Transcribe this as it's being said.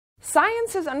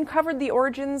Science has uncovered the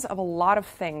origins of a lot of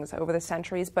things over the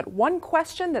centuries, but one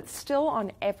question that's still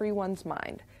on everyone's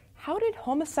mind: how did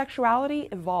homosexuality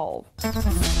evolve?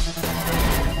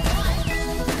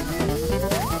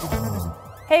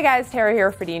 Hey guys, Tara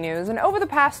here for D-News, and over the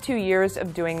past 2 years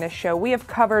of doing this show, we have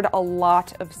covered a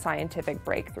lot of scientific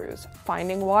breakthroughs.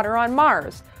 Finding water on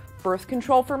Mars, birth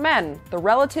control for men, the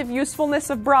relative usefulness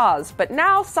of bras, but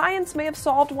now science may have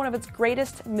solved one of its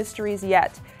greatest mysteries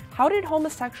yet. How did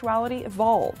homosexuality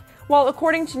evolve? Well,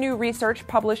 according to new research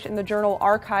published in the journal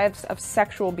Archirves of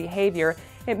Sexual Behavior,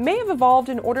 it may have evolved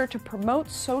in order to promote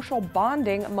social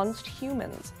bonding amongst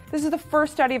humans. This is the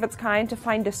first study of its kind to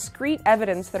find discrete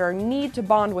evidence that our need to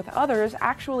bond with others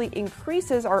actually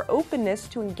increases our openness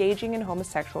to engaging in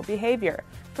homosexual behavior.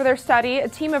 For their study, a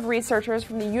team of researchers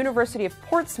from the University of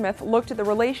Portsmouth looked at the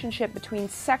relationship between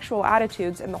sexual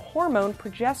attitudes and the hormone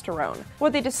progesterone.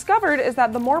 What they discovered is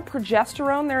that the more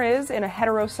progesterone there is in a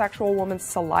heterosexual woman's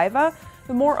saliva,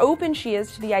 the more open she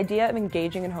is to the idea of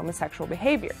engaging in homosexual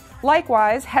behavior.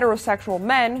 Likewise, heterosexual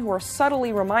men who are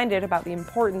subtly reminded about the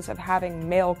importance of having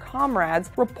male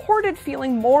comrades reported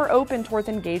feeling more open towards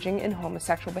engaging in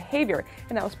homosexual behavior,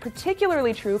 and that was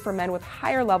particularly true for men with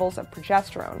higher levels of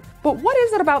progesterone. But what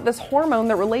is it about this hormone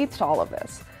that relates to all of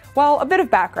this? Well, a bit of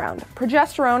background.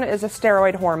 Progesterone is a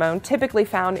steroid hormone typically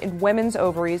found in women's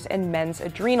ovaries and men's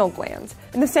adrenal glands.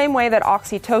 In the same way that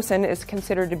oxytocin is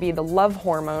considered to be the love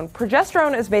hormone,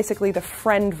 progesterone is basically the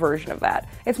friend version of that.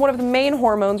 It's one of the main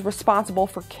hormones responsible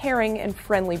for caring and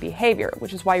friendly behavior,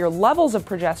 which is why your levels of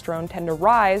progesterone tend to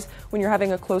rise when you're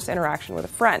having a close interaction with a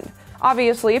friend.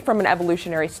 Obviously, from an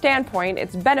evolutionary standpoint,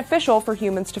 it's beneficial for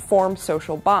humans to form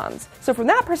social bonds. So from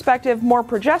that perspective, more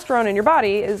progesterone in your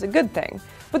body is a good thing.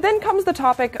 But then comes the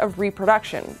topic of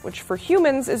reproduction, which for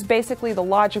humans is basically the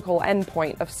logical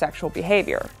endpoint of sexual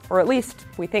behavior, or at least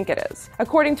we think it is.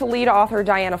 According to lead author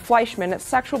Diana Fleischman,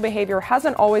 sexual behavior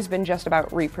hasn't always been just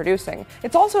about reproducing.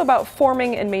 It's also about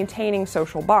forming and maintaining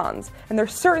social bonds, and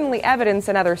there's certainly evidence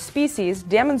in other species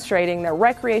demonstrating that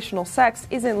recreational sex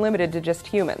isn't limited to just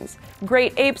humans.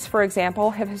 Great apes, for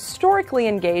example, have historically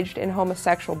engaged in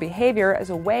homosexual behavior as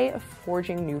a way of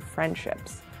forging new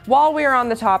friendships. While we are on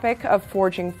the topic of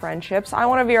forging friendships, I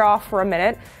want to veer off for a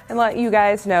minute and let you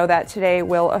guys know that today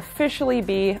will officially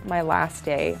be my last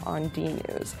day on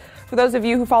D-News. For those of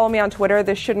you who follow me on Twitter,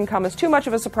 this shouldn't come as too much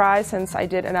of a surprise since I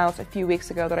did announce a few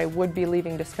weeks ago that I would be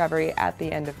leaving Discovery at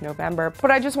the end of November. But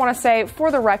I just want to say,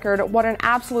 for the record, what an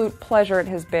absolute pleasure it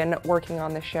has been working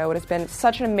on this show. It has been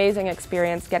such an amazing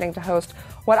experience getting to host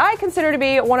what I consider to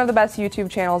be one of the best YouTube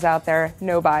channels out there.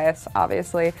 No bias,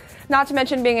 obviously. Not to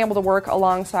mention being able to work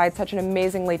alongside such an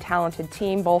amazingly talented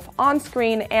team, both on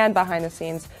screen and behind the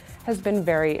scenes, has been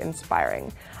very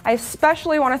inspiring. I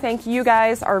especially want to thank you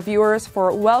guys, our viewers,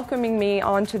 for welcoming me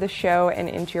onto the show and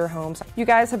into your homes. You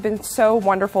guys have been so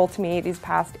wonderful to me these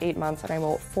past 8 months, and I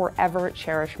will forever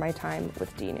cherish my time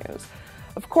with D-News.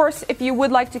 Of course, if you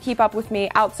would like to keep up with me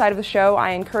outside of the show,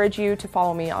 I encourage you to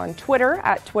follow me on Twitter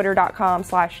at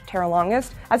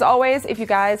twitter.com/TaraLongest. As always, if you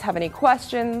guys have any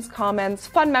questions, comments,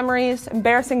 fun memories,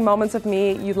 embarrassing moments of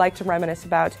me you'd like to reminisce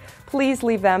about, please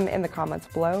leave them in the comments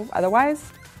below.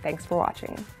 Otherwise, thanks for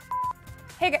watching.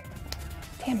 Hey guys.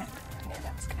 Damn it. I knew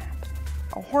that was gonna happen.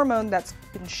 A hormone that's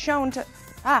been shown to...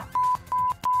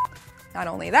 Not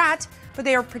only that, but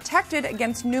they are protected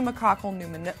against pneumococcal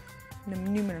pneumonia.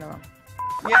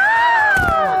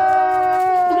 Yeah!